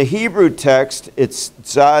it in the Hebrew text, it's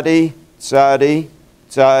tzadi, tzadi,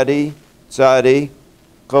 tzadi, tzadi,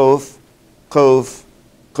 kof, kof,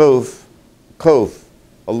 kof, kof.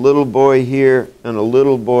 A little boy here and a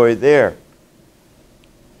little boy there.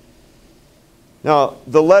 Now,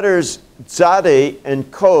 the letters tzadi and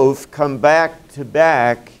kof come back to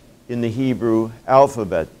back in the Hebrew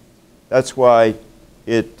alphabet. That's why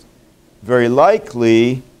it very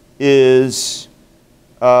likely is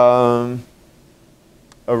a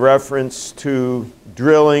reference to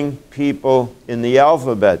drilling people in the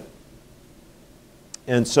alphabet.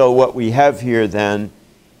 And so what we have here then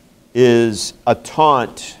is a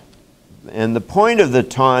taunt. And the point of the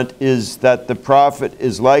taunt is that the prophet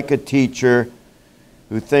is like a teacher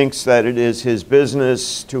who thinks that it is his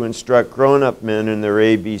business to instruct grown-up men in their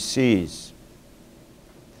ABCs.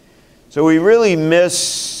 So we really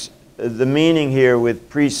miss the meaning here with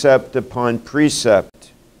precept upon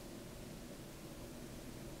precept.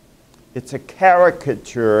 It's a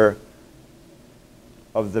caricature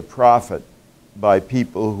of the prophet by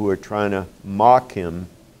people who are trying to mock him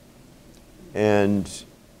and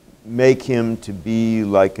make him to be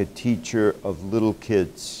like a teacher of little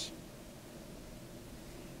kids.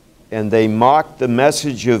 And they mock the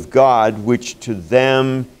message of God, which to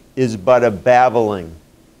them is but a babbling.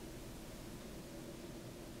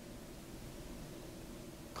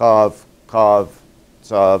 Kav, kav,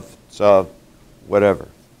 tzav, tzav, whatever.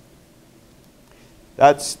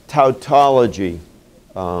 That's tautology.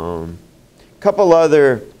 Couple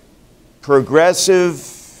other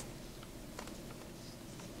progressive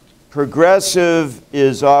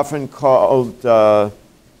is often called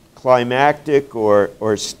climactic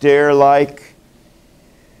or stair-like,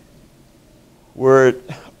 where it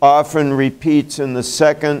often repeats in the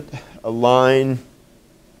second line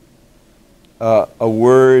a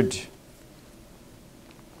word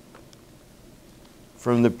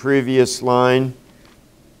from the previous line.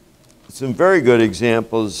 Some very good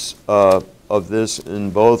examples of this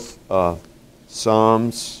in both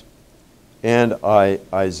Psalms and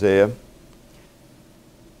Isaiah.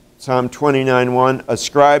 Psalm 29:1,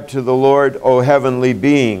 ascribe to the Lord, O heavenly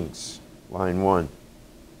beings, line 1.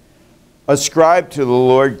 Ascribe to the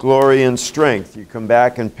Lord glory and strength. You come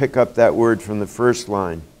back and pick up that word from the first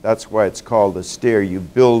line. That's why it's called a stair. You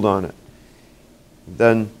build on it.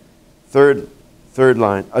 Then third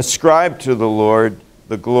line, ascribe to the Lord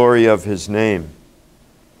the glory of his name.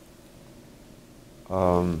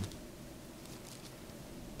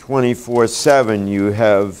 24/7 you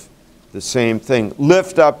have the same thing.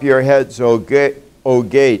 Lift up your heads, O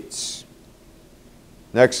gates.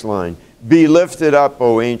 Next line. Be lifted up,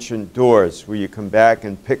 O ancient doors, where you come back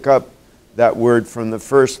and pick up that word from the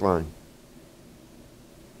first line.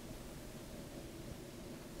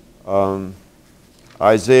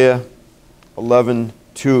 Isaiah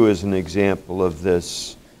 11:2 is an example of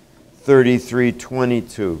this.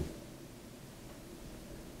 33:22.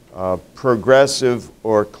 Progressive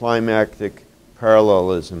or climactic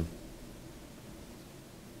parallelism.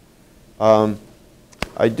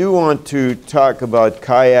 I do want to talk about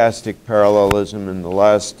chiastic parallelism in the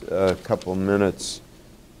last couple minutes,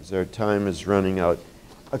 as our time is running out.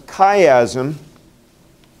 A chiasm,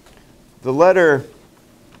 the letter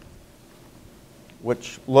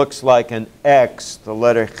which looks like an X, the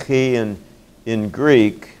letter chi in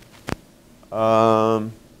Greek,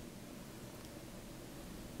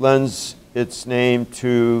 lends its name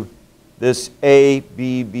to this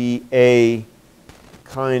ABBA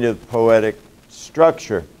kind of poetic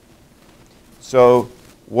structure. So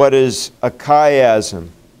what is a chiasm?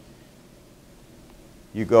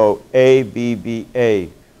 You go ABBA.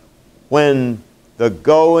 When the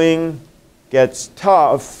going gets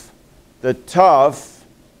tough, the tough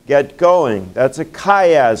get going. That's a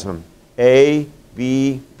chiasm.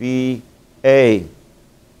 ABBA.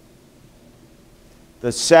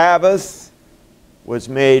 The Sabbath was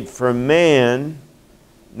made for man,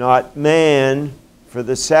 not man for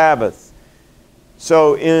the Sabbath.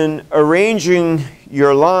 So in arranging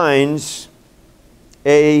your lines,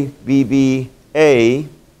 ABBA,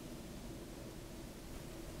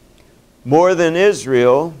 more than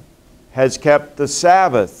Israel has kept the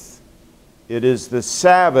Sabbath. It is the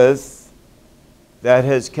Sabbath that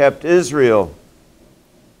has kept Israel.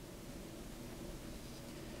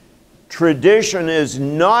 Tradition is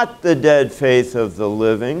not the dead faith of the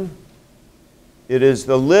living. It is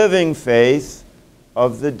the living faith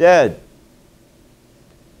of the dead.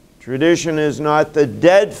 Tradition is not the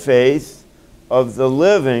dead faith of the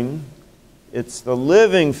living. It's the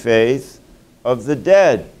living faith of the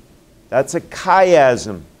dead. That's a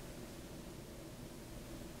chiasm.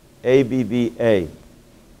 ABBA.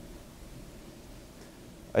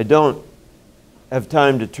 I don't have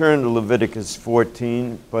time to turn to Leviticus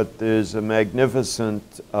 14, but there's a magnificent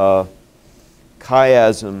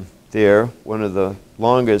chiasm there, one of the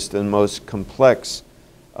longest and most complex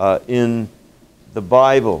in the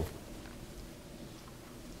Bible.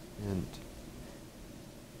 And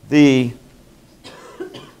the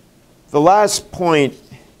last point,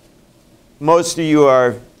 most of you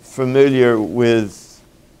are familiar with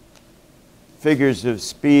figures of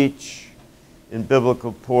speech in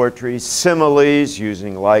biblical poetry, similes,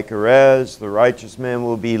 using like or as. The righteous man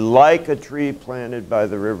will be like a tree planted by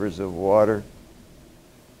the rivers of water.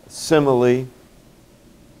 Simile.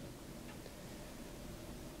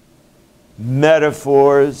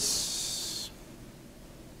 Metaphors.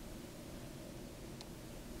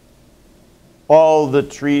 All the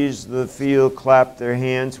trees of the field clap their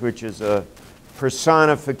hands, which is a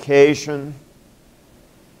personification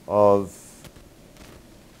of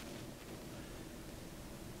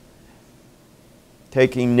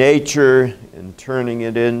taking nature and turning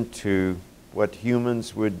it into what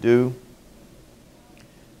humans would do.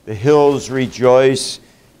 The hills rejoice.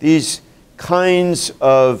 These kinds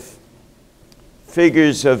of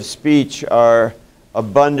figures of speech are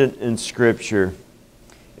abundant in Scripture.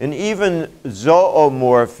 And even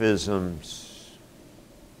zoomorphisms,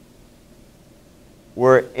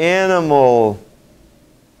 where animal,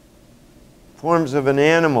 forms of an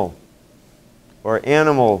animal or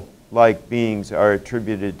animal-like beings are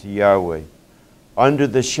attributed to Yahweh. Under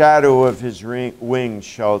the shadow of his wings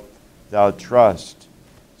shalt thou trust,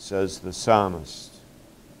 says the psalmist.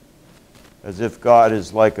 As if God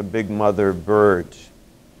is like a big mother bird.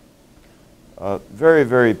 Very,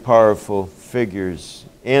 very powerful figures.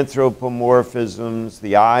 Anthropomorphisms,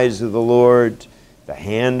 the eyes of the Lord, the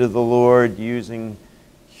hand of the Lord, using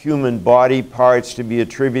human body parts to be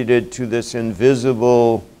attributed to this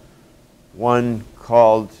invisible one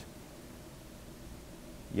called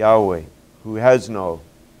Yahweh, who has no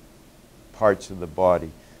parts of the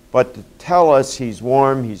body. But to tell us he's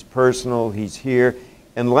warm, he's personal, he's here,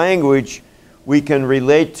 and language we can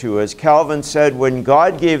relate to. As Calvin said, when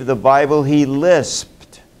God gave the Bible, he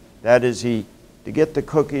lisped. That is, to get the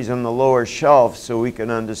cookies on the lower shelf so we can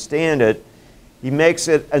understand it, he makes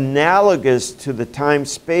it analogous to the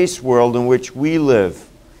time-space world in which we live.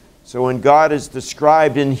 So when God is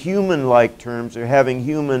described in human-like terms or having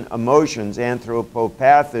human emotions,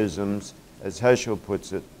 anthropopathisms, as Heschel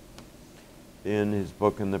puts it in his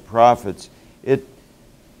book in the Prophets,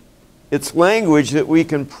 It's language that we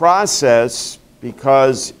can process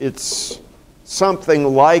because it's something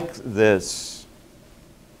like this,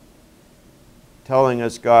 telling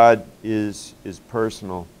us God is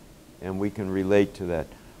personal, and we can relate to that.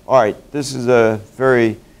 All right, this is a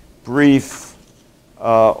very brief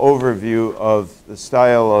overview of the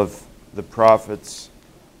style of the prophets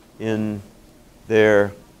in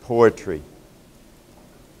their poetry.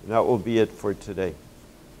 And that will be it for today.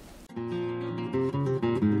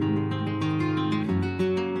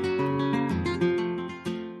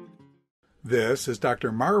 This is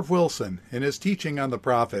Dr. Marv Wilson in his teaching on the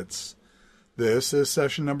prophets. This is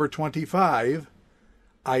session number 25,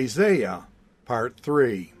 Isaiah, part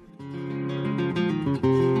 3.